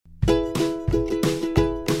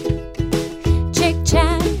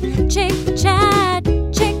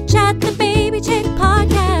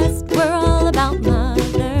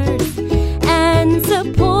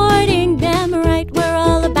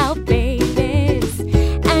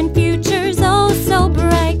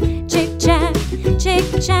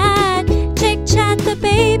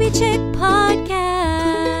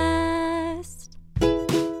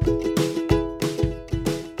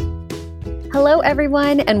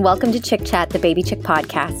everyone, and welcome to Chick Chat, the Baby Chick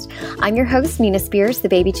podcast. I'm your host, Nina Spears, the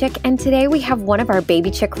Baby Chick, and today we have one of our Baby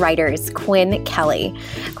Chick writers, Quinn Kelly.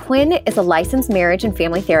 Quinn is a licensed marriage and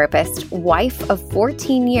family therapist, wife of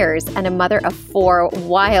 14 years, and a mother of 4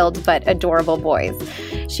 wild but adorable boys.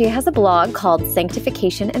 She has a blog called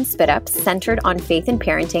Sanctification and Spit Ups, centered on faith and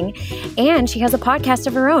parenting, and she has a podcast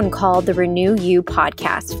of her own called the Renew You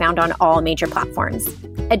Podcast, found on all major platforms.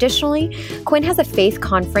 Additionally, Quinn has a faith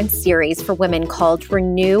conference series for women called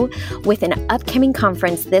Renew, with an upcoming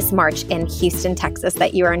conference this March in Houston, Texas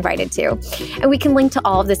that you are invited to. And we can link to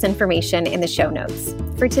all of this information in the show notes.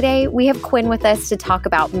 For today, we have Quinn with us to talk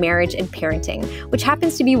about marriage and parenting, which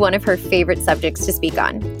happens to be one of her favorite subjects to speak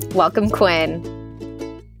on. Welcome, Quinn.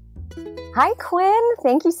 Hi, Quinn.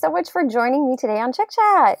 Thank you so much for joining me today on Chick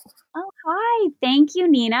Chat. Oh, hi. Thank you,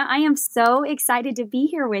 Nina. I am so excited to be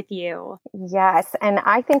here with you. Yes. And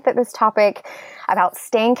I think that this topic about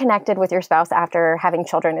staying connected with your spouse after having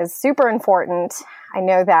children is super important. I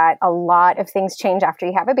know that a lot of things change after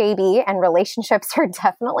you have a baby, and relationships are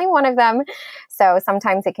definitely one of them. So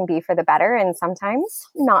sometimes it can be for the better and sometimes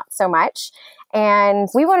not so much. And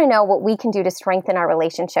we want to know what we can do to strengthen our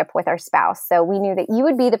relationship with our spouse. So we knew that you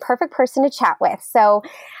would be the perfect person to chat with. So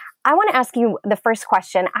I want to ask you the first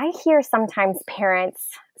question. I hear sometimes parents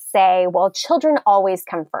say, well, children always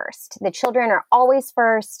come first. The children are always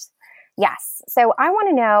first. Yes. So I want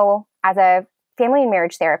to know, as a family and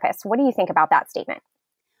marriage therapist, what do you think about that statement?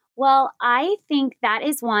 Well, I think that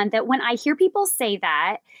is one that when I hear people say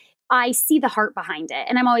that, I see the heart behind it.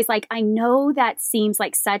 And I'm always like, I know that seems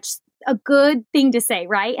like such a good thing to say,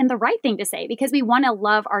 right? And the right thing to say, because we want to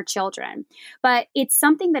love our children. But it's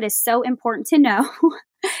something that is so important to know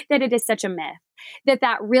that it is such a myth,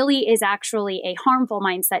 that really is actually a harmful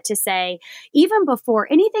mindset to say, even before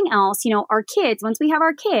anything else, our kids, once we have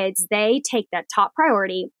our kids, they take that top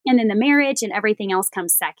priority, and then the marriage and everything else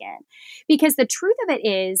comes second. Because the truth of it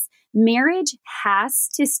is, marriage has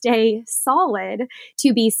to stay solid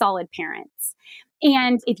to be solid parents.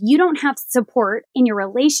 And if you don't have support in your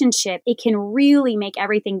relationship, it can really make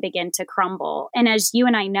everything begin to crumble. And as you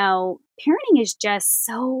and I know, parenting is just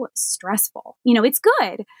so stressful. It's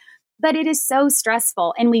good, but it is so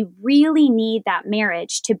stressful. And we really need that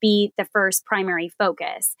marriage to be the first primary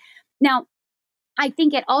focus. Now, I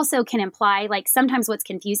think it also can imply, like, sometimes what's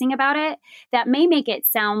confusing about it, that may make it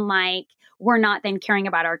sound like we're not then caring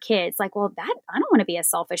about our kids. Like, well, I don't want to be a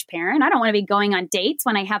selfish parent. I don't want to be going on dates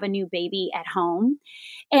when I have a new baby at home.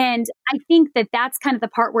 And I think that that's kind of the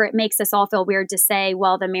part where it makes us all feel weird to say,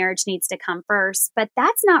 well, the marriage needs to come first. But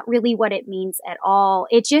that's not really what it means at all.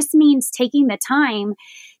 It just means taking the time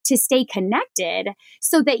to stay connected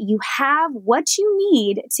so that you have what you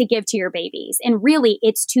need to give to your babies. And really,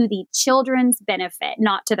 it's to the children's benefit,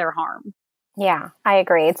 not to their harm. Yeah, I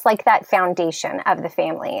agree. It's like that foundation of the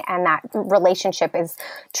family, and that relationship is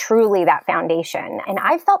truly that foundation. And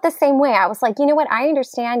I felt the same way. I was like, you know what? I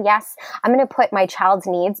understand. Yes, I'm going to put my child's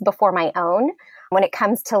needs before my own. When it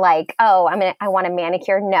comes to like, oh, I want a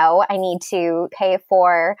manicure. No, I need to pay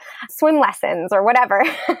for swim lessons or whatever.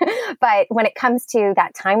 But when it comes to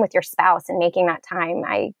that time with your spouse and making that time,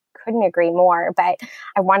 I couldn't agree more. But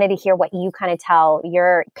I wanted to hear what you kind of tell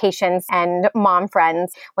your patients and mom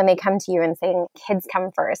friends when they come to you and saying kids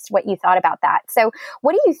come first, what you thought about that. So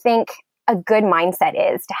what do you think a good mindset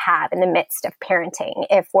is to have in the midst of parenting,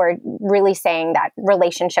 if we're really saying that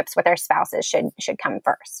relationships with our spouses should come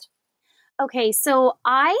first? Okay, so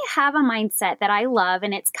I have a mindset that I love,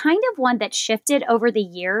 and it's kind of one that shifted over the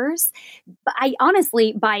years. But I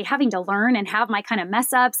honestly, by having to learn and have my kind of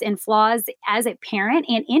mess ups and flaws as a parent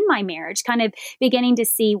and in my marriage, kind of beginning to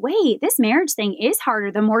see, wait, this marriage thing is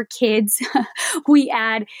harder the more kids we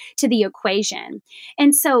add to the equation.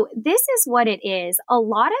 And so this is what it is. A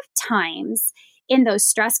lot of times, in those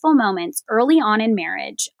stressful moments early on in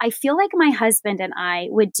marriage, I feel like my husband and I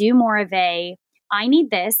would do more of I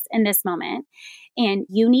need this in this moment, and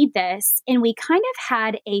you need this. And we kind of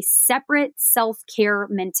had a separate self-care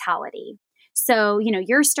mentality. So,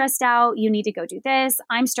 you're stressed out, you need to go do this.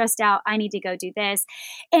 I'm stressed out, I need to go do this.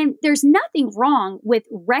 And there's nothing wrong with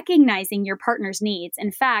recognizing your partner's needs.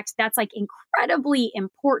 In fact, that's like incredibly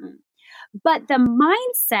important. But the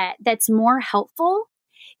mindset that's more helpful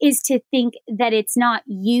is to think that it's not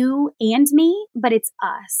you and me, but it's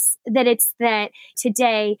us. That it's that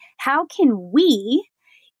today, how can we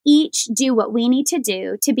each do what we need to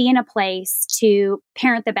do to be in a place to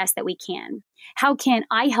parent the best that we can? How can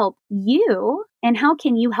I help you, and how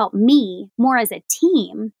can you help me more as a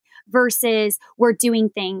team versus we're doing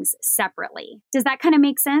things separately? Does that kind of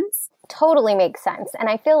make sense? Totally makes sense. And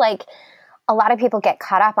I feel like a lot of people get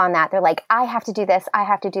caught up on that. They're like, I have to do this. I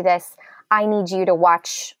have to do this. I need you to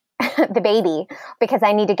watch the baby because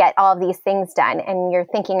I need to get all of these things done. And you're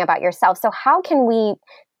thinking about yourself. So how can we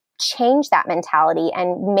change that mentality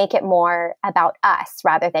and make it more about us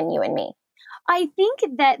rather than you and me? I think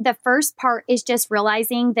that the first part is just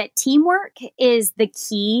realizing that teamwork is the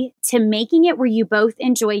key to making it where you both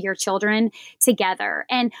enjoy your children together.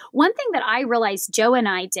 And one thing that I realized Joe and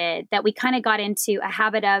I did that we kind of got into a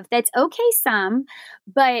habit of that's okay some,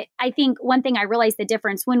 but I think one thing I realized the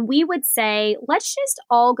difference when we would say, let's just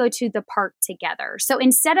all go to the park together. So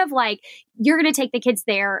instead of like, you're going to take the kids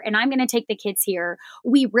there and I'm going to take the kids here,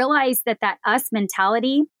 we realized that us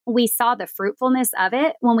mentality, we saw the fruitfulness of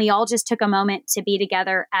it when we all just took a moment to be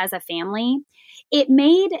together as a family. It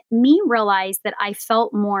made me realize that I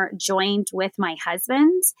felt more joined with my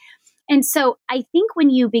husband. And so I think when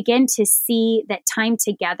you begin to see that time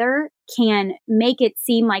together can make it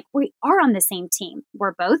seem like we are on the same team,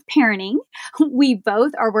 we're both parenting, we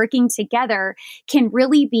both are working together, can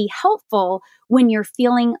really be helpful when you're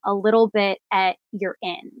feeling a little bit at your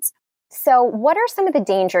end. So what are some of the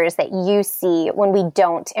dangers that you see when we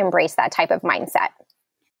don't embrace that type of mindset?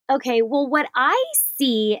 Okay, well, what I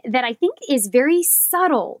see that I think is very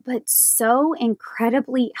subtle, but so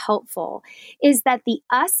incredibly helpful is that the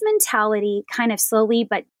us mentality kind of slowly,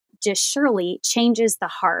 but just surely changes the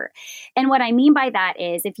heart. And what I mean by that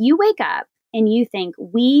is if you wake up and you think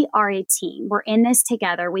we are a team, we're in this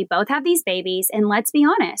together, we both have these babies, and let's be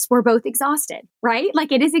honest, we're both exhausted, right?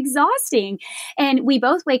 Like it is exhausting. And we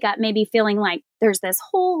both wake up maybe feeling like there's this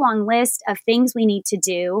whole long list of things we need to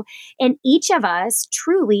do. And each of us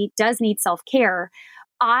truly does need self-care.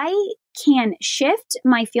 I can shift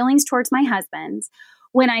my feelings towards my husband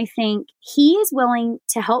when I think he is willing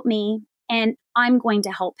to help me and I'm going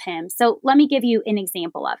to help him. So let me give you an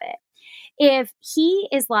example of it. If he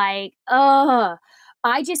is like, I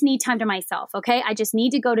just need time to myself, okay? I just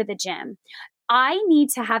need to go to the gym. I need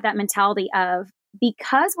to have that mentality of,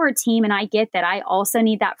 because we're a team and I get that I also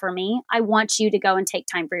need that for me, I want you to go and take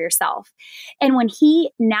time for yourself. And when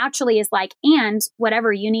he naturally is like, and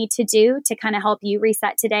whatever you need to do to kind of help you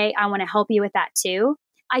reset today, I want to help you with that too.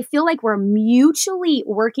 I feel like we're mutually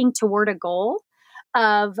working toward a goal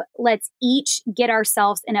of let's each get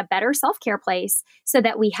ourselves in a better self-care place so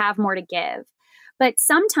that we have more to give. But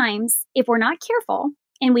sometimes if we're not careful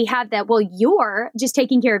and we have that, well, you're just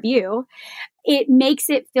taking care of you, it makes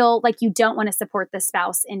it feel like you don't want to support the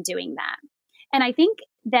spouse in doing that. And I think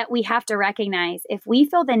that we have to recognize if we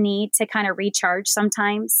feel the need to kind of recharge,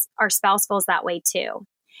 sometimes our spouse feels that way too.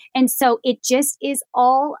 And so it just is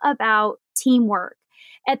all about teamwork.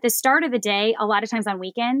 At the start of the day, a lot of times on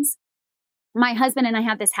weekends, my husband and I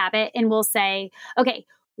have this habit and we'll say, okay,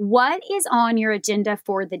 what is on your agenda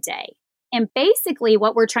for the day? And basically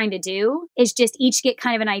what we're trying to do is just each get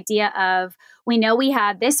kind of an idea of, we know we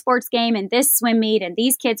have this sports game and this swim meet and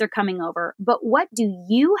these kids are coming over, but what do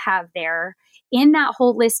you have there in that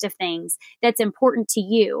whole list of things that's important to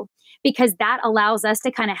you? Because that allows us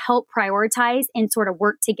to kind of help prioritize and sort of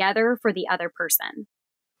work together for the other person.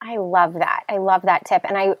 I love that. I love that tip.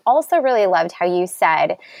 And I also really loved how you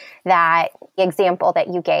said that example that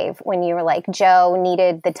you gave when you were like, Joe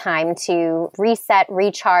needed the time to reset,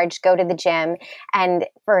 recharge, go to the gym. And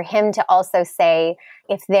for him to also say,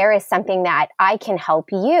 if there is something that I can help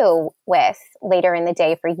you with later in the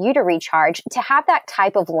day for you to recharge, to have that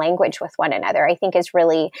type of language with one another, I think is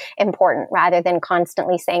really important rather than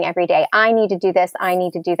constantly saying every day, I need to do this, I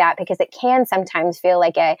need to do that, because it can sometimes feel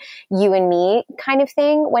like a you and me kind of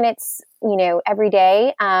thing when it's, every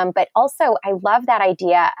day. But also I love that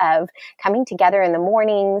idea of coming together in the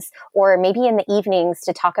mornings or maybe in the evenings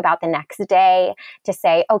to talk about the next day, to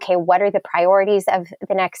say, okay, what are the priorities of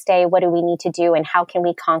the next day? What do we need to do? And how can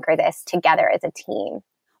we conquer this together as a team?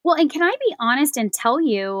 Well, and can I be honest and tell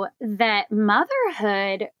you that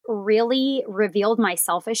motherhood really revealed my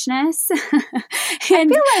selfishness? I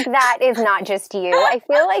feel like that is not just you. I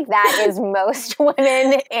feel like that is most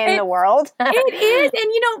women in the world. It is.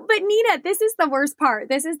 And, but Nina, this is the worst part.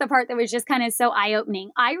 This is the part that was just kind of so eye-opening.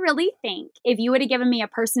 I really think if you would have given me a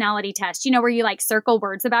personality test, where you like circle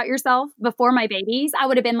words about yourself before my babies, I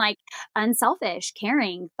would have been like unselfish,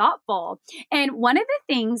 caring, thoughtful. And one of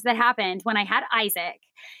the things that happened when I had Isaac,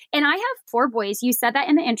 and I have 4 boys. You said that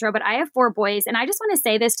in the intro, but I have 4 boys. And I just want to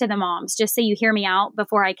say this to the moms, just so you hear me out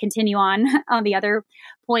before I continue on the other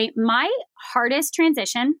point. My hardest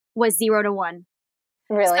transition was 0 to 1.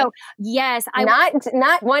 Really? So, yes.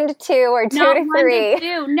 Not 1 to 2 or 2 to 3. 1 to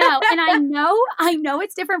 2. No. And I know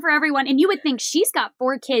it's different for everyone. And you would think she's got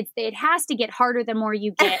 4 kids. It has to get harder the more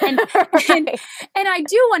you get. And, Right. and I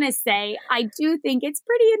do want to say, I do think it's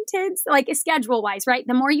pretty intense, like schedule wise, right?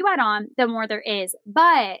 The more you add on, the more there is.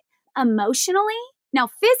 But emotionally, now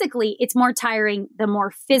physically, it's more tiring the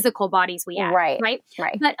more physical bodies we have, Right.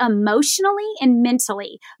 But emotionally and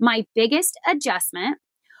mentally, my biggest adjustment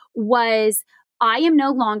was I am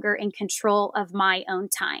no longer in control of my own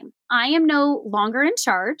time. I am no longer in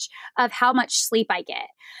charge of how much sleep I get.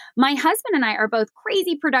 My husband and I are both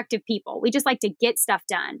crazy productive people. We just like to get stuff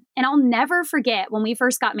done. And I'll never forget when we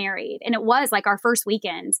first got married. And it was like our first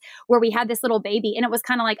weekends where we had this little baby. And it was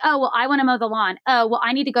kind of like, oh, well, I want to mow the lawn. Oh, well,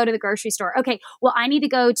 I need to go to the grocery store. Okay, well, I need to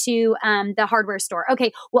go to the hardware store.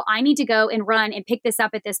 Okay, well, I need to go and run and pick this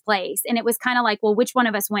up at this place. And it was kind of like, well, which one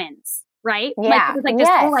of us wins? Right? Yeah. Like, it was like this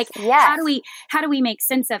whole, like, how do we make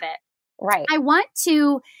sense of it? Right. I want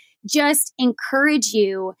to just encourage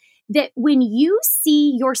you that when you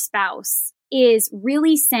see your spouse is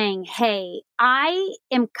really saying, hey, I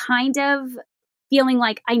am kind of feeling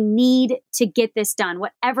like I need to get this done,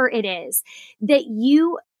 whatever it is, that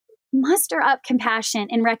you muster up compassion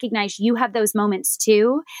and recognize you have those moments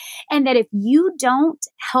too. And that if you don't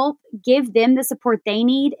help give them the support they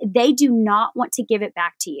need, they do not want to give it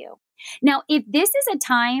back to you. Now, if this is a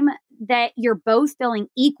time that you're both feeling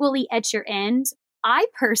equally at your end, I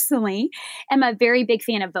personally am a very big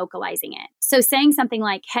fan of vocalizing it. So saying something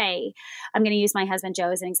like, hey, I'm going to use my husband, Joe,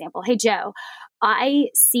 as an example. Hey, Joe, I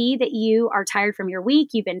see that you are tired from your week.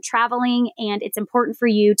 You've been traveling and it's important for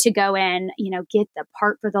you to go and, get the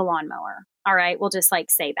part for the lawnmower. All right. We'll just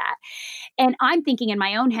say that. And I'm thinking in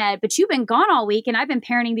my own head, but you've been gone all week and I've been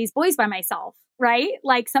parenting these boys by myself. Right?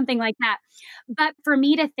 Like something like that. But for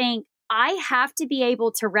me to think, I have to be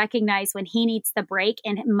able to recognize when he needs the break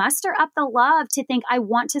and muster up the love to think I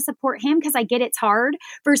want to support him because I get it's hard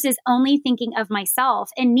versus only thinking of myself.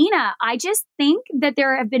 And Nina, I just think that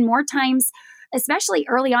there have been more times, especially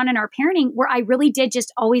early on in our parenting, where I really did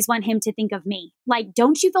just always want him to think of me. Like,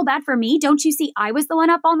 don't you feel bad for me? Don't you see I was the one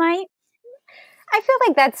up all night? I feel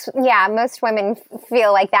like that's, most women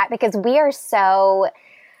feel like that because we are so...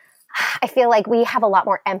 I feel like we have a lot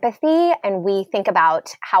more empathy and we think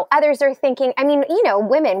about how others are thinking. I mean,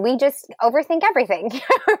 women, we just overthink everything,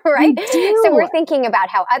 right? So we're thinking about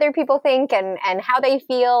how other people think and how they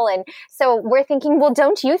feel. And so we're thinking, well,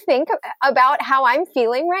 don't you think about how I'm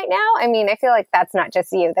feeling right now? I mean, I feel like that's not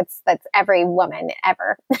just you. That's every woman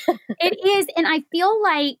ever. It is. And I feel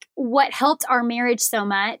like what helped our marriage so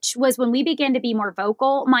much was when we began to be more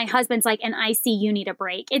vocal, my husband's like, and I see you need a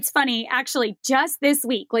break. It's funny, actually, just this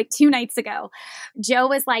week, like 2 nights ago, Joe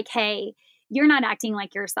was like, hey, you're not acting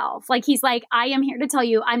like yourself. Like, he's like, I am here to tell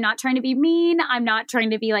you, I'm not trying to be mean. I'm not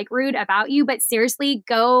trying to be like rude about you, but seriously,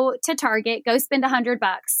 go to Target, go spend $100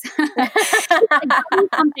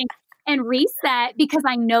 something and reset because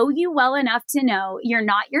I know you well enough to know you're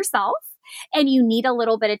not yourself. And you need a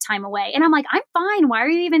little bit of time away. And I'm like, I'm fine. Why are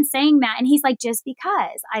you even saying that? And he's like, just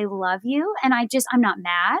because I love you. And I'm not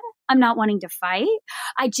mad. I'm not wanting to fight.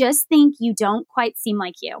 I just think you don't quite seem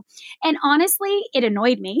like you. And honestly, it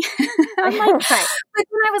annoyed me. I'm like, But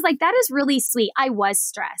then I was like, that is really sweet. I was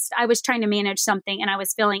stressed. I was trying to manage something and I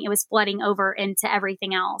was feeling it was flooding over into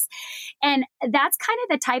everything else. And that's kind of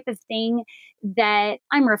the type of thing that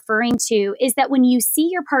I'm referring to is that when you see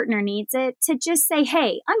your partner needs it, to just say,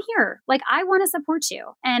 hey, I'm here. Like, I want to support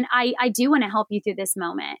you. And I do want to help you through this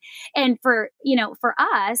moment. And for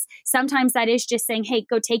us, sometimes that is just saying, hey,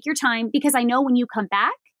 go take your time because I know when you come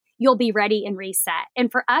back, you'll be ready and reset.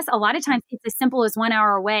 And for us, a lot of times it's as simple as 1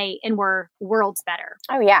 hour away and we're worlds better.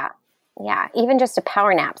 Oh, yeah. Yeah. Even just a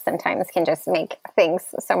power nap sometimes can just make things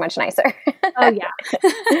so much nicer. Oh, yeah.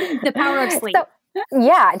 The power of sleep.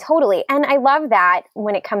 Yeah, totally. And I love that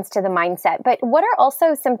when it comes to the mindset. But what are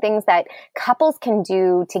also some things that couples can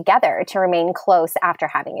do together to remain close after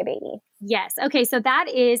having a baby? Yes. Okay. So that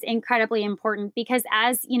is incredibly important because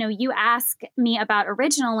as you asked me about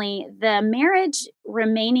originally, the marriage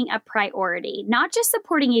remaining a priority, not just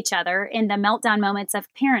supporting each other in the meltdown moments of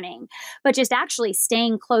parenting, but just actually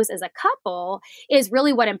staying close as a couple is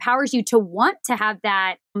really what empowers you to want to have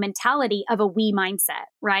that mentality of a we mindset,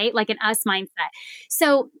 right? Like an us mindset.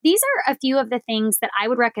 So these are a few of the things that I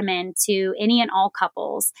would recommend to any and all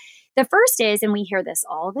couples. The first is, and we hear this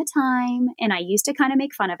all the time, and I used to kind of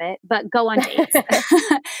make fun of it, but go on dates.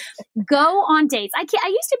 Go on dates. I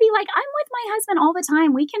used to be like, I'm with my husband all the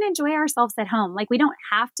time. We can enjoy ourselves at home. Like, we don't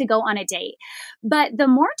have to go on a date. But the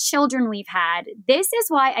more children we've had, this is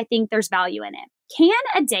why I think there's value in it. Can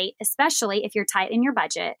a date, especially if you're tight in your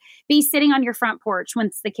budget, be sitting on your front porch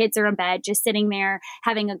once the kids are in bed, just sitting there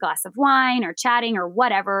having a glass of wine or chatting or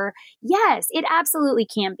whatever? Yes, it absolutely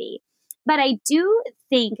can be. But I do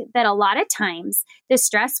think that a lot of times the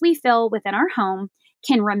stress we feel within our home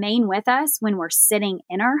can remain with us when we're sitting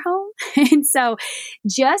in our home. And so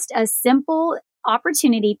just a simple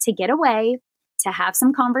opportunity to get away, to have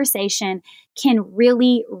some conversation can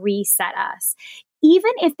really reset us.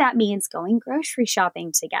 Even if that means going grocery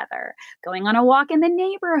shopping together, going on a walk in the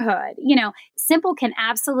neighborhood, simple can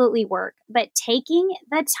absolutely work. But taking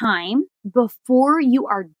the time before you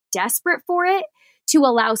are desperate for it to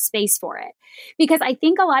allow space for it. Because I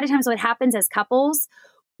think a lot of times what happens as couples,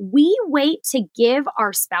 we wait to give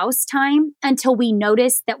our spouse time until we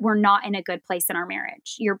notice that we're not in a good place in our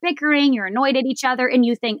marriage. You're bickering, you're annoyed at each other, and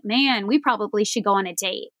you think, man, we probably should go on a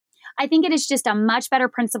date. I think it is just a much better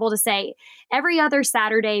principle to say every other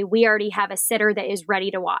Saturday, we already have a sitter that is ready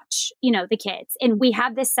to watch, the kids, and we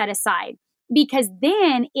have this set aside because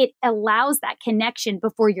then it allows that connection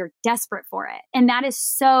before you're desperate for it. And that is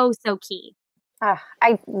so, so key.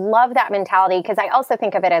 I love that mentality because I also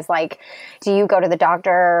think of it as like, do you go to the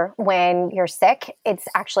doctor when you're sick? It's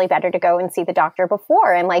actually better to go and see the doctor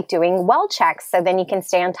before and like doing well checks so then you can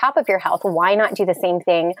stay on top of your health. Why not do the same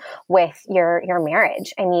thing with your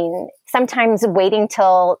marriage? I mean, sometimes waiting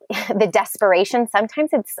till the desperation, sometimes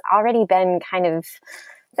it's already been kind of,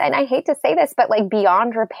 and I hate to say this, but like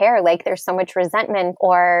beyond repair, like there's so much resentment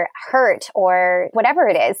or hurt or whatever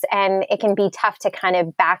it is. And it can be tough to kind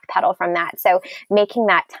of backpedal from that. So making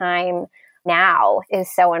that time now is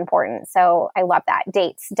so important. So I love that.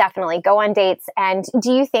 Dates, definitely go on dates. And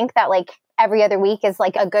do you think that like every other week is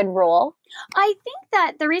like a good rule? I think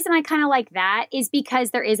that the reason I kind of like that is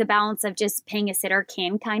because there is a balance of just paying a sitter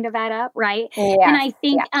can kind of add up, right? Yes. And I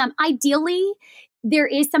think ideally, there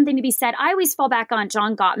is something to be said. I always fall back on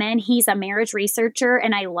John Gottman. He's a marriage researcher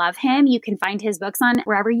and I love him. You can find his books on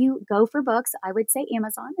wherever you go for books. I would say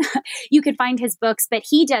Amazon. You can find his books, but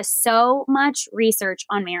he does so much research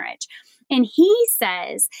on marriage. And he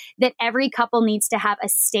says that every couple needs to have a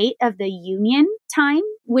state of the union time,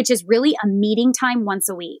 which is really a meeting time once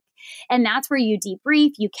a week. And that's where you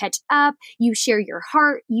debrief, you catch up, you share your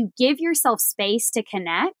heart, you give yourself space to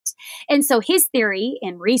connect. And so his theory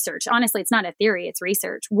and research, honestly, it's not a theory, it's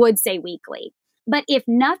research, would say weekly. But if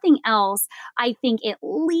nothing else, I think at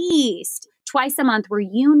least twice a month where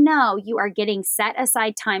you are getting set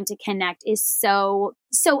aside time to connect is so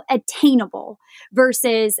attainable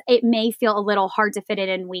versus it may feel a little hard to fit it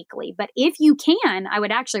in weekly. But if you can, I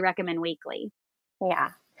would actually recommend weekly. Yeah.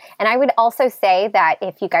 And I would also say that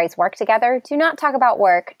if you guys work together, do not talk about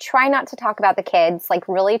work. Try not to talk about the kids. Like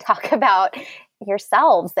really talk about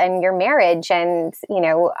yourselves and your marriage and,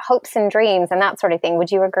 hopes and dreams and that sort of thing. Would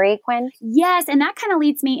you agree, Quinn? Yes. And that kind of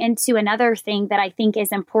leads me into another thing that I think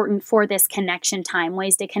is important for this connection time,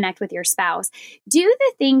 ways to connect with your spouse. Do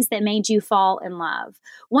the things that made you fall in love.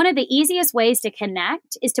 One of the easiest ways to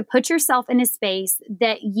connect is to put yourself in a space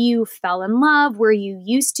that you fell in love, where you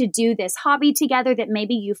used to do this hobby together that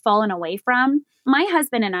maybe you've fallen away from. My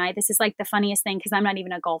husband and I, this is like the funniest thing because I'm not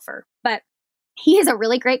even a golfer, but he is a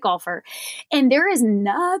really great golfer. And there is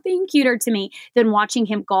nothing cuter to me than watching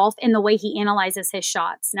him golf and the way he analyzes his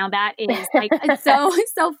shots. Now that is like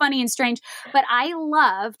so funny and strange. But I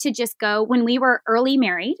love to just go when we were early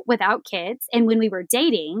married without kids. And when we were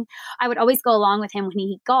dating, I would always go along with him when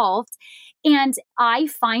he golfed. And I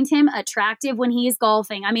find him attractive when he is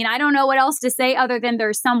golfing. I mean, I don't know what else to say other than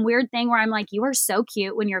there's some weird thing where I'm like, you are so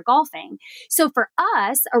cute when you're golfing. So for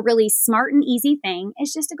us, a really smart and easy thing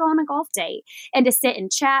is just to go on a golf date and to sit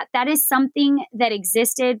and chat. That is something that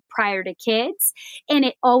existed prior to kids. And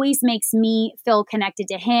it always makes me feel connected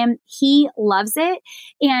to him. He loves it.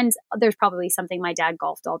 And there's probably something my dad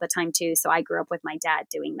golfed all the time too. So I grew up with my dad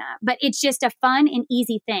doing that. But it's just a fun and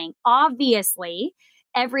easy thing. Obviously,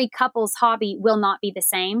 every couple's hobby will not be the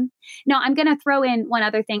same. Now, I'm going to throw in one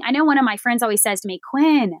other thing. I know one of my friends always says to me,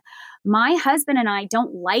 Quinn, my husband and I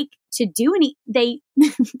don't like to do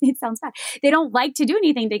it sounds bad. They don't like to do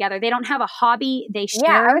anything together. They don't have a hobby they share.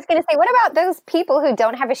 Yeah, I was going to say, what about those people who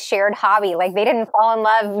don't have a shared hobby? Like they didn't fall in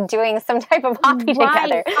love doing some type of hobby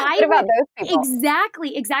together. What about those people?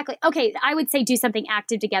 Exactly. Okay, I would say do something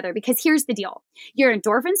active together because here's the deal. Your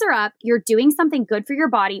endorphins are up. You're doing something good for your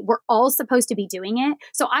body. We're all supposed to be doing it.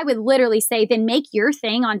 So I would literally say, then make your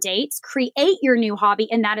thing on dates, create your new hobby,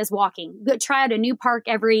 and that is walking. Try out a new park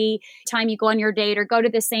every time you go on your date or go to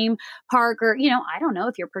the same park or, I don't know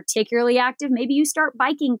if you're particularly active, maybe you start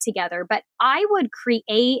biking together, but I would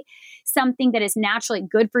create something that is naturally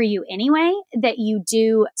good for you anyway, that you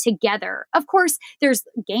do together. Of course, there's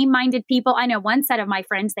game-minded people. I know one set of my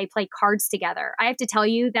friends, they play cards together. I have to tell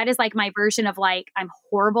you, that is like my version of like, I'm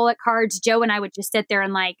horrible at cards. Joe and I would just sit there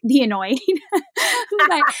and like be annoyed.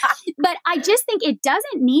 but I just think it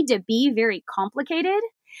doesn't need to be very complicated.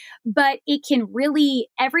 But it can really,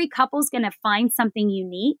 every couple's going to find something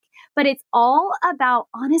unique, but it's all about,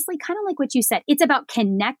 honestly, kind of like what you said, it's about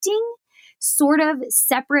connecting sort of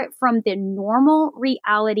separate from the normal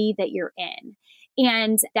reality that you're in.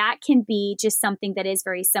 And that can be just something that is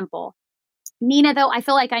very simple. Nina, though, I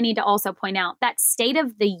feel like I need to also point out that State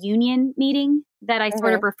of the Union meeting that I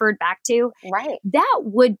sort of referred back to, right? That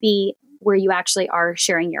would be where you actually are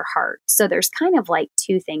sharing your heart. So there's kind of like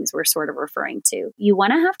two things we're sort of referring to. You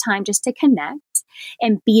want to have time just to connect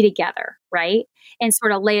and be together, right? And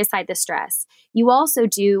sort of lay aside the stress. You also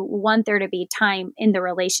do want there to be time in the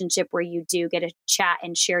relationship where you do get to chat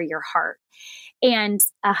and share your heart. And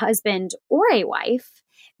a husband or a wife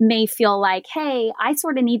may feel like, hey, I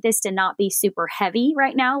sort of need this to not be super heavy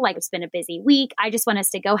right now. Like, it's been a busy week. I just want us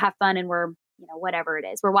to go have fun and we're, whatever it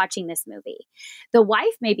is, we're watching this movie. The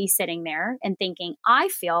wife may be sitting there and thinking, I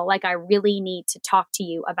feel like I really need to talk to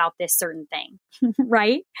you about this certain thing,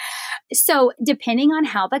 right? So depending on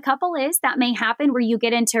how the couple is, that may happen where you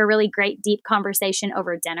get into a really great deep conversation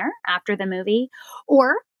over dinner after the movie,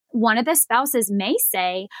 or one of the spouses may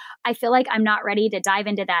say, I feel like I'm not ready to dive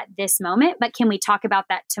into that this moment, but can we talk about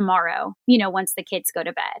that tomorrow, once the kids go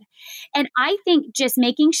to bed? And I think just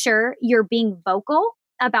making sure you're being vocal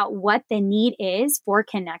about what the need is for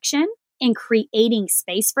connection and creating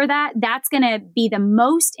space for that, that's going to be the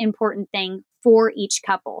most important thing for each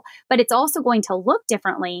couple. But it's also going to look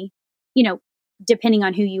differently, depending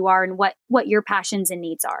on who you are and what your passions and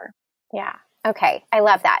needs are. Yeah. Okay. I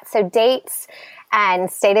love that. So dates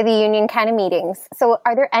and State of the Union kind of meetings. So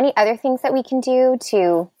are there any other things that we can do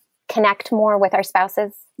to connect more with our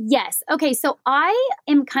spouses? Yes. Okay. So I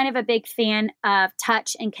am kind of a big fan of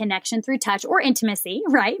touch and connection through touch or intimacy,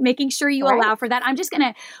 right? Making sure you allow for that.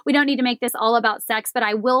 We don't need to make this all about sex, but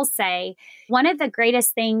I will say one of the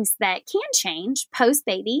greatest things that can change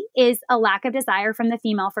post-baby is a lack of desire from the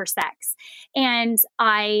female for sex. And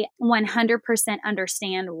I 100%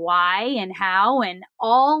 understand why and how and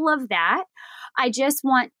all of that. I just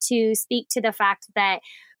want to speak to the fact that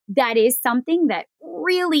is something that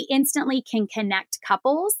really instantly can connect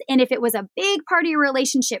couples. And if it was a big part of your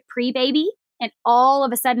relationship pre-baby and all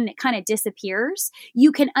of a sudden it kind of disappears,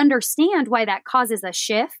 you can understand why that causes a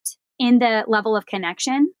shift in the level of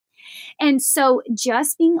connection. And so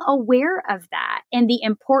just being aware of that and the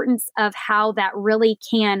importance of how that really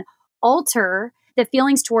can alter the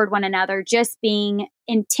feelings toward one another, just being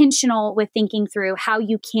intentional with thinking through how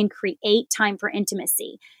you can create time for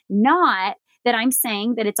intimacy, not that I'm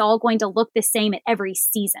saying that it's all going to look the same at every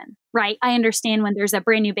season, right? I understand when there's a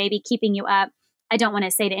brand new baby keeping you up. I don't want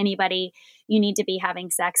to say to anybody, you need to be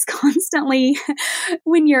having sex constantly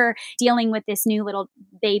when you're dealing with this new little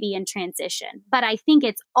baby in transition. But I think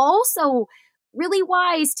it's also really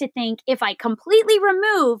wise to think if I completely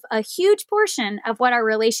remove a huge portion of what our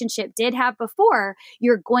relationship did have before,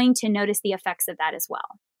 you're going to notice the effects of that as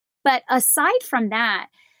well. But aside from that,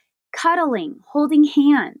 cuddling, holding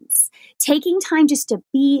hands, taking time just to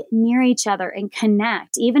be near each other and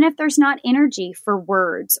connect, even if there's not energy for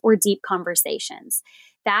words or deep conversations.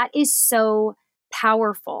 That is so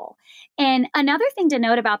powerful. And another thing to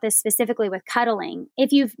note about this specifically with cuddling,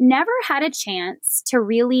 if you've never had a chance to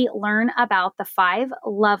really learn about the 5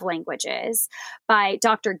 love languages by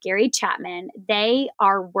Dr. Gary Chapman, they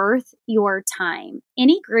are worth your time.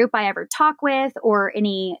 Any group I ever talk with or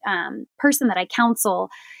any person that I counsel,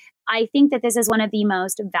 I think that this is one of the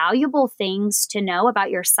most valuable things to know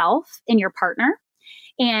about yourself and your partner.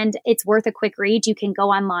 And it's worth a quick read. You can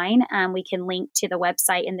go online. We can link to the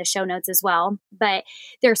website in the show notes as well. But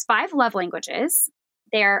there's 5 love languages.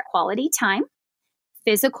 They're quality time,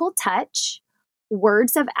 physical touch,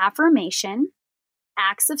 words of affirmation,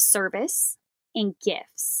 acts of service, and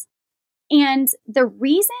gifts. And the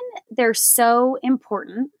reason they're so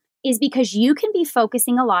important is because you can be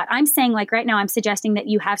focusing a lot. I'm saying like right now, I'm suggesting that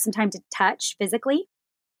you have some time to touch physically.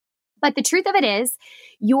 But the truth of it is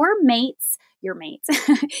your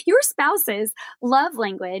spouse's love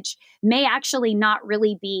language may actually not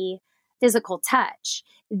really be physical touch.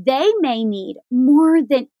 They may need more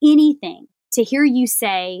than anything to hear you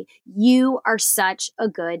say, you are such a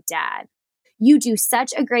good dad. You do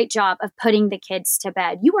such a great job of putting the kids to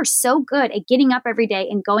bed. You are so good at getting up every day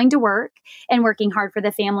and going to work and working hard for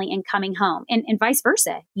the family and coming home, and vice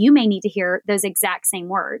versa. You may need to hear those exact same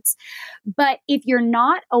words. But if you're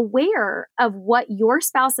not aware of what your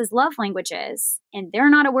spouse's love language is, and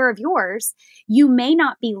they're not aware of yours, you may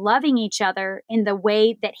not be loving each other in the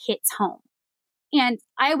way that hits home. And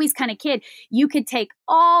I always kind of kid, you could take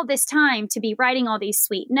all this time to be writing all these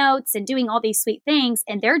sweet notes and doing all these sweet things.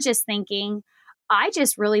 And they're just thinking, I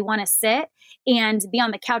just really want to sit and be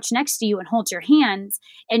on the couch next to you and hold your hands.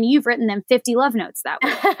 And you've written them 50 love notes that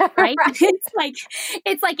way, right?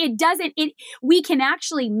 We can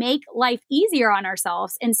actually make life easier on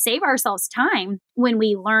ourselves and save ourselves time when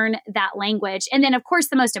we learn that language. And then, of course,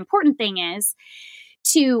 the most important thing is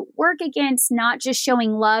to work against not just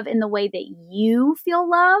showing love in the way that you feel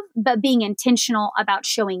love, but being intentional about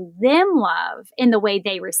showing them love in the way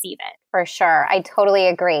they receive it. For sure. I totally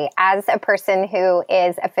agree. As a person who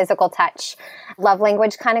is a physical touch, love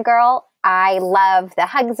language kind of girl, I love the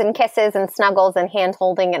hugs and kisses and snuggles and hand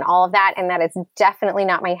holding and all of that. And that is definitely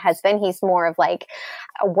not my husband. He's more of like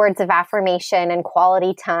words of affirmation and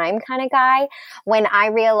quality time kind of guy. When I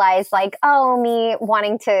realized like, oh, me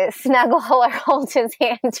wanting to snuggle or hold his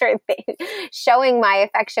hand or showing my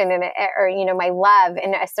affection and or, you know, my love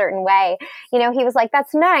in a certain way, you know, he was like,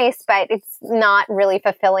 that's nice, but it's not really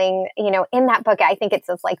fulfilling, you know, in that book. I think it's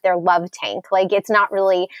just like their love tank. Like it's not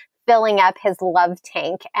really filling up his love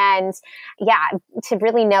tank. And yeah, to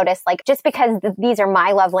really notice, like, just because these are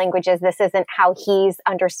my love languages, this isn't how he's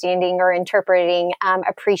understanding or interpreting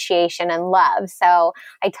appreciation and love. So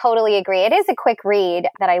I totally agree. It is a quick read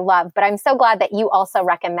that I love, but I'm so glad that you also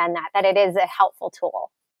recommend that it is a helpful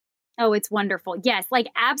tool. Oh, it's wonderful. Yes, like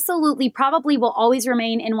absolutely, probably will always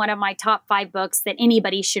remain in one of my top 5 books that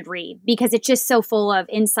anybody should read because it's just so full of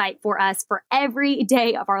insight for us for every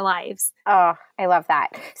day of our lives. Oh, I love that.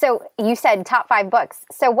 So you said top 5 books.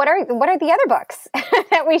 So what are the other books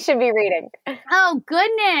that we should be reading? Oh,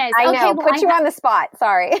 goodness. I know. Well, put you on the spot.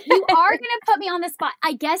 Sorry. You are going to put me on the spot.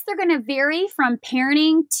 I guess they're going to vary from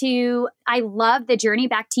parenting to, I love The Journey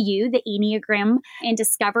Back to You, the Enneagram, and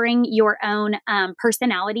discovering your own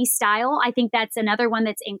personality style. I think that's another one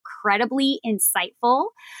that's incredibly insightful.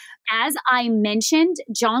 As I mentioned,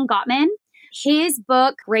 John Gottman, his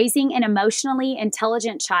book, Raising an Emotionally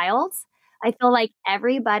Intelligent Child, I feel like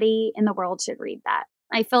everybody in the world should read that.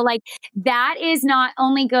 I feel like that is not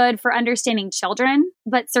only good for understanding children,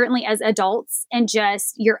 but certainly as adults and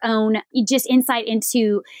just your own, just insight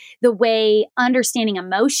into the way understanding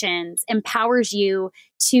emotions empowers you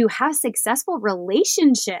to have successful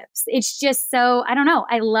relationships. It's just so, I don't know.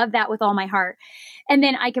 I love that with all my heart. And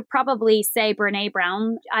then I could probably say Brené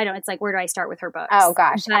Brown. It's like, where do I start with her books? Oh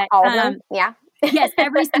gosh. But, all of them? Yeah. Yes,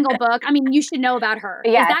 every single book. I mean, you should know about her.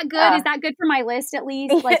 Yes. Is that good? Is that good for my list at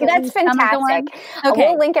least? Like, that's fantastic. Okay.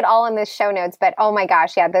 We'll link it all in the show notes, but oh my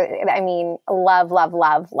gosh. Yeah. Love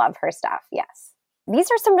her stuff. Yes.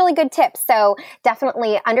 These are some really good tips. So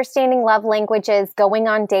definitely understanding love languages, going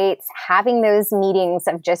on dates, having those meetings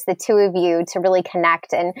of just the two of you to really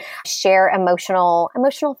connect and share emotional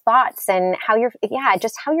thoughts and how you're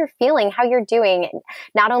feeling, how you're doing,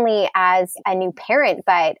 not only as a new parent,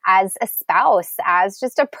 but as a spouse, as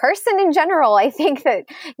just a person in general. I think that,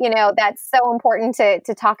 that's so important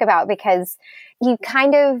to talk about because you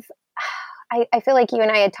kind of, I feel like you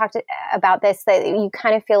and I had talked about this, that you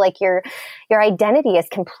kind of feel like your identity is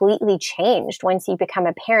completely changed once you become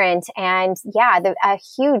a parent. And yeah, a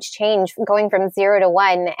huge change going from 0 to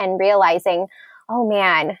 1 and realizing, oh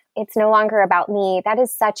man, it's no longer about me. That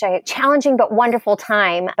is such a challenging but wonderful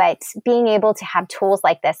time. But being able to have tools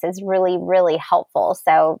like this is really, really helpful.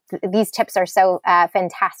 So these tips are so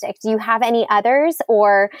fantastic. Do you have any others,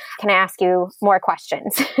 or can I ask you more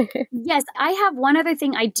questions? Yes, I have one other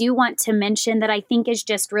thing I do want to mention that I think is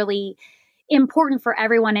just really important for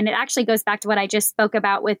everyone. And it actually goes back to what I just spoke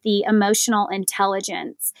about with the emotional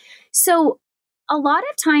intelligence. So a lot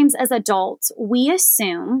of times as adults, we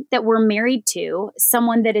assume that we're married to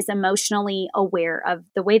someone that is emotionally aware of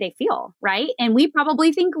the way they feel, right? And we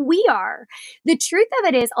probably think we are. The truth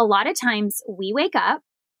of it is, a lot of times we wake up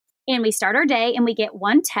and we start our day and we get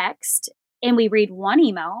one text and we read one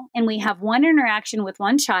email and we have one interaction with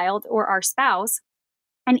one child or our spouse.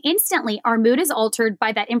 And instantly our mood is altered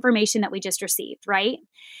by that information that we just received, right?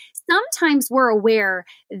 Sometimes we're aware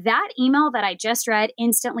that email that I just read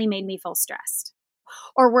instantly made me feel stressed.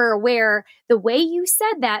 Or we're aware the way you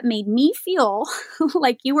said that made me feel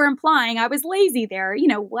like you were implying I was lazy there,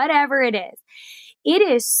 whatever it is. It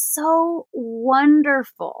is so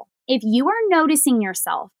wonderful if you are noticing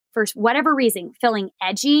yourself for whatever reason, feeling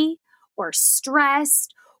edgy or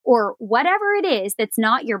stressed or whatever it is that's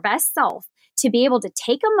not your best self, to be able to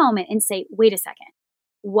take a moment and say, wait a second,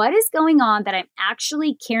 what is going on that I'm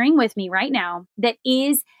actually carrying with me right now that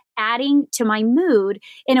is adding to my mood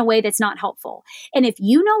in a way that's not helpful? And if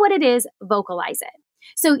you know what it is, vocalize it.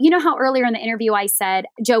 So you know how earlier in the interview I said,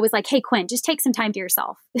 Joe was like, hey, Quinn, just take some time to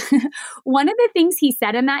yourself. One of the things he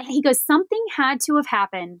said in that, he goes, something had to have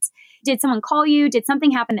happened. Did someone call you? Did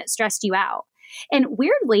something happen that stressed you out? And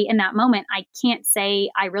weirdly, in that moment, I can't say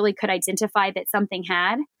I really could identify that something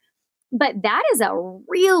had. But that is a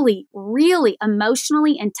really, really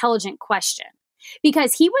emotionally intelligent question,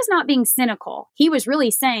 because he was not being cynical. He was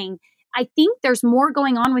really saying, I think there's more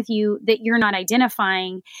going on with you that you're not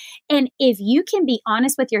identifying. And if you can be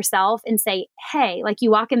honest with yourself and say, hey, like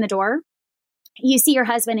you walk in the door, you see your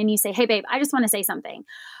husband and you say, hey, babe, I just want to say something.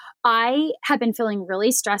 I have been feeling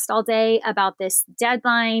really stressed all day about this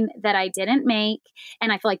deadline that I didn't make.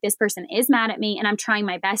 And I feel like this person is mad at me and I'm trying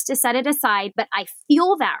my best to set it aside, but I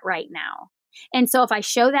feel that right now. And so if I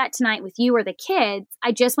show that tonight with you or the kids,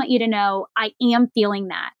 I just want you to know I am feeling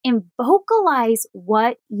that, and vocalize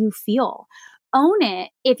what you feel. Own it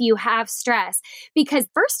if you have stress, because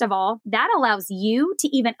first of all, that allows you to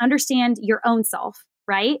even understand your own self,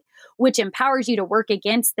 right? Which empowers you to work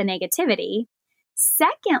against the negativity.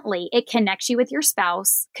 Secondly, it connects you with your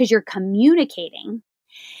spouse because you're communicating.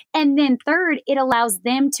 And then third, it allows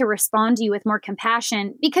them to respond to you with more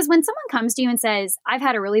compassion, because when someone comes to you and says, I've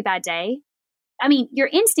had a really bad day, I mean, your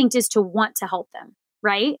instinct is to want to help them,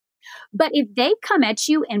 right? But if they come at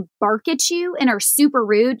you and bark at you and are super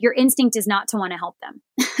rude, your instinct is not to want to help them.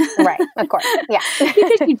 Right. Of course. Yeah.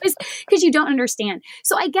 because you don't understand.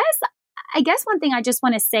 So I guess one thing I just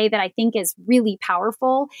want to say that I think is really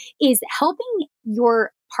powerful is helping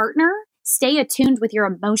your partner stay attuned with your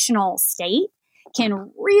emotional state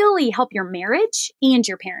can really help your marriage and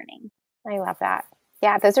your parenting. I love that.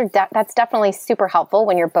 Yeah, that's definitely super helpful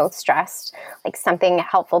when you're both stressed, like something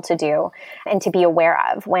helpful to do and to be aware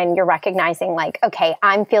of when you're recognizing like, okay,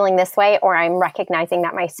 I'm feeling this way, or I'm recognizing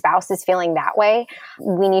that my spouse is feeling that way.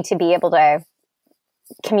 We need to be able to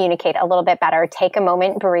communicate a little bit better, take a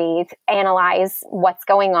moment, breathe, analyze what's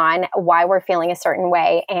going on, why we're feeling a certain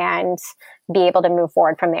way, and be able to move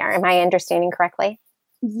forward from there. Am I understanding correctly?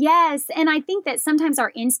 Yes. And I think that sometimes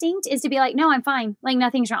our instinct is to be like, no, I'm fine. Like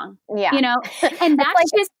nothing's wrong. Yeah. You know, and that's like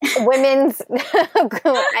just women's,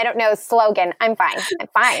 I don't know, slogan. I'm fine. I'm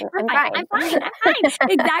fine. I'm fine. I'm fine. I'm fine.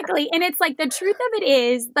 Exactly. And it's like, the truth of it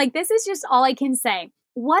is like, this is just all I can say.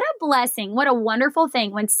 What a blessing. What a wonderful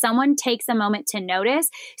thing when someone takes a moment to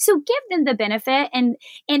notice. So give them the benefit. And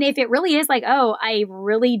if it really is like, oh, I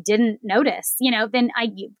really didn't notice, then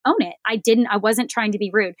you own it. I wasn't trying to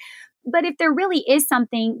be rude. But if there really is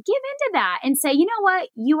something, give into that and say, you know what?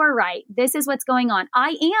 You are right. This is what's going on.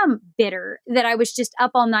 I am bitter that I was just up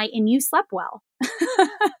all night and you slept well.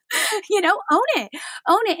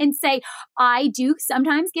 Own it and say, I do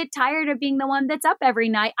sometimes get tired of being the one that's up every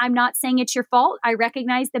night. I'm not saying it's your fault. I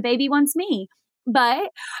recognize the baby wants me. But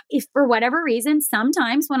if for whatever reason,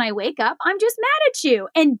 sometimes when I wake up, I'm just mad at you,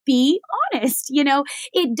 and be honest.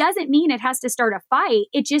 It doesn't mean it has to start a fight.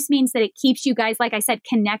 It just means that it keeps you guys, like I said,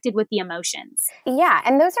 connected with the emotions. Yeah.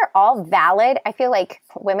 And those are all valid. I feel like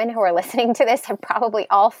women who are listening to this have probably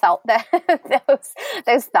all felt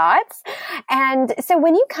those thoughts. And so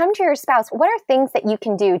when you come to your spouse, what are things that you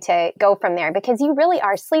can do to go from there? Because you really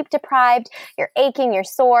are sleep deprived, you're aching, you're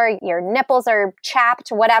sore, your nipples are chapped,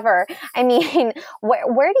 whatever. I mean,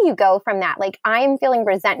 where do you go from that? Like, I'm feeling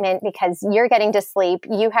resentment because you're getting to sleep.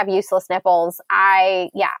 You have useless nipples.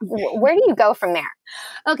 Where do you go from there?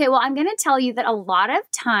 Okay. Well, I'm going to tell you that a lot of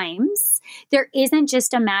times there isn't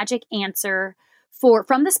just a magic answer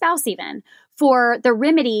from the spouse, even for the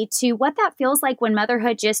remedy to what that feels like when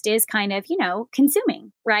motherhood just is kind of,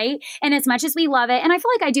 consuming, right? And as much as we love it, and I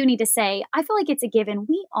feel like I do need to say, I feel like it's a given.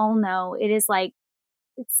 We all know it is like,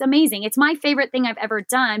 it's amazing. It's my favorite thing I've ever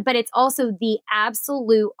done, but it's also the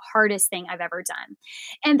absolute hardest thing I've ever done.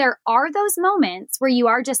 And there are those moments where you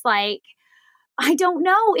are just like, I don't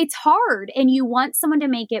know, it's hard, and you want someone to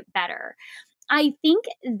make it better. I think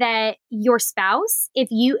that your spouse, if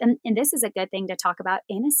you, and this is a good thing to talk about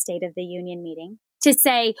in a State of the Union meeting, to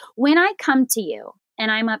say, when I come to you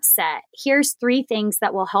and I'm upset, here's 3 things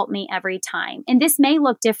that will help me every time. And this may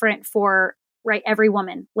look different for every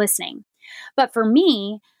woman listening. But for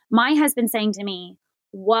me, my husband saying to me,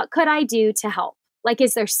 what could I do to help? Like,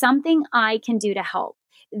 is there something I can do to help?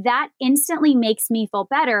 That instantly makes me feel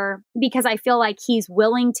better because I feel like he's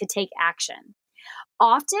willing to take action.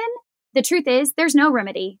 Often, the truth is there's no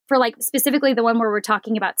remedy for specifically the one where we're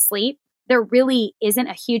talking about sleep. There really isn't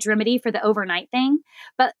a huge remedy for the overnight thing.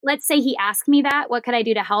 But let's say he asked me that, what could I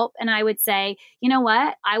do to help? And I would say, you know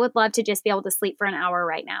what? I would love to just be able to sleep for an hour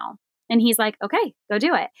right now. And he's like, okay, go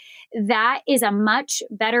do it. That is a much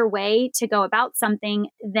better way to go about something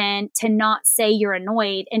than to not say you're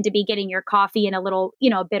annoyed and to be getting your coffee in a little,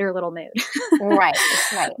 a bitter little mood. Right.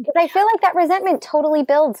 Because I feel like that resentment totally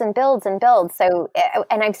builds and builds and builds. So,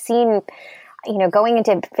 and I've seen going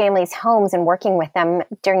into families' homes and working with them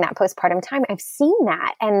during that postpartum time, I've seen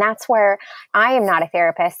that. And that's where I am not a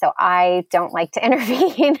therapist, so I don't like to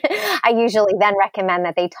intervene. I usually then recommend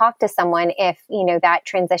that they talk to someone if, that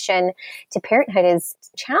transition to parenthood is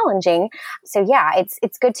challenging. So yeah,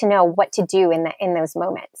 it's good to know what to do in those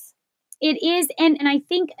moments. It is. And I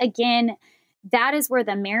think, again, that is where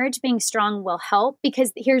the marriage being strong will help,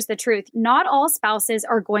 because here's the truth. Not all spouses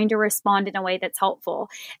are going to respond in a way that's helpful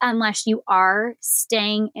unless you are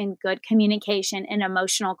staying in good communication and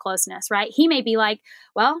emotional closeness, right? He may be like,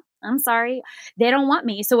 well, I'm sorry, they don't want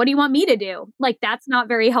me. So what do you want me to do? Like, that's not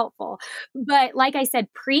very helpful. But like I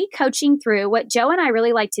said, pre-coaching through, what Joe and I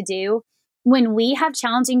really like to do when we have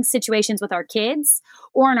challenging situations with our kids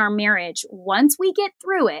or in our marriage, once we get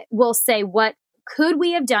through it, we'll say, what could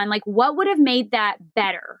we have done? Like, what would have made that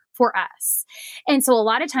better for us? And so a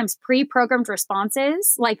lot of times pre-programmed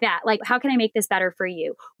responses like that, like, how can I make this better for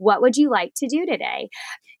you? What would you like to do today?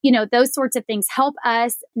 Those sorts of things help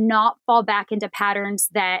us not fall back into patterns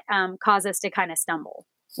that cause us to kind of stumble.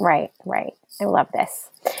 Right. I love this.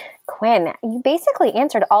 Quinn, you basically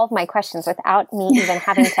answered all of my questions without me even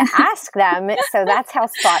having to ask them. So that's how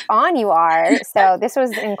spot on you are. So this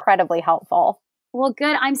was incredibly helpful. Well,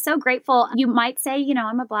 good. I'm so grateful. You might say,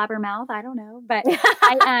 I'm a blabbermouth. I don't know, but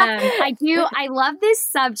I do. I love this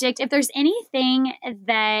subject. If there's anything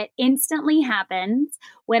that instantly happens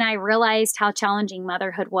when I realized how challenging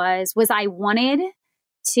motherhood was I wanted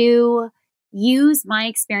to use my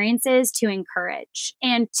experiences to encourage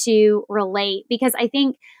and to relate, because I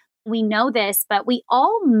think we know this, but we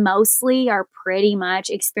all mostly are pretty much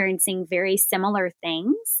experiencing very similar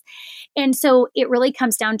things. And so it really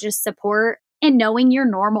comes down to just support and knowing you're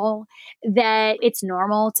normal, that it's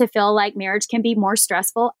normal to feel like marriage can be more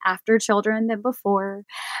stressful after children than before,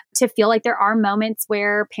 to feel like there are moments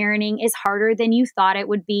where parenting is harder than you thought it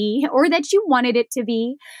would be or that you wanted it to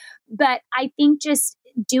be. But I think just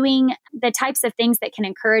doing the types of things that can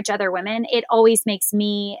encourage other women, it always makes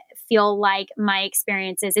me feel like my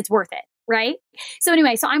experiences, it's worth it. Right? So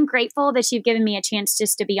anyway, I'm grateful that you've given me a chance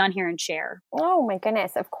just to be on here and share. Oh my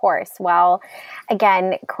goodness, of course. Well,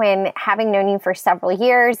 again, Quinn, having known you for several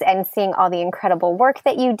years and seeing all the incredible work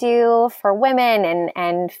that you do for women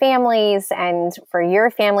and families and for your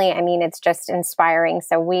family, I mean, it's just inspiring.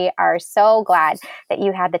 So we are so glad that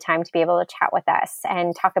you had the time to be able to chat with us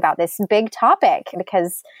and talk about this big topic,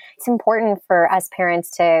 because it's important for us parents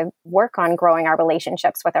to work on growing our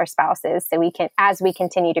relationships with our spouses so we can, as we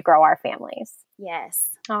continue to grow our families. Yes.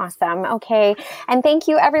 Awesome. Okay. And thank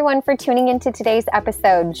you everyone for tuning into today's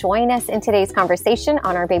episode. Join us in today's conversation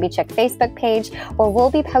on our Baby Chick Facebook page, where we'll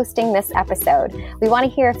be posting this episode. We want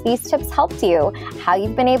to hear if these tips helped you, how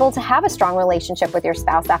you've been able to have a strong relationship with your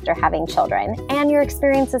spouse after having children, and your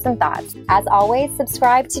experiences and thoughts. As always,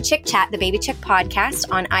 subscribe to Chick Chat, the Baby Chick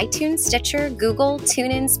podcast on iTunes, Stitcher, Google,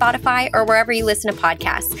 TuneIn, Spotify, or wherever you listen to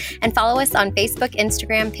podcasts. And follow us on Facebook,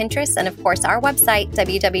 Instagram, Pinterest, and of course our website,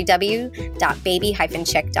 www.baby-chick.com.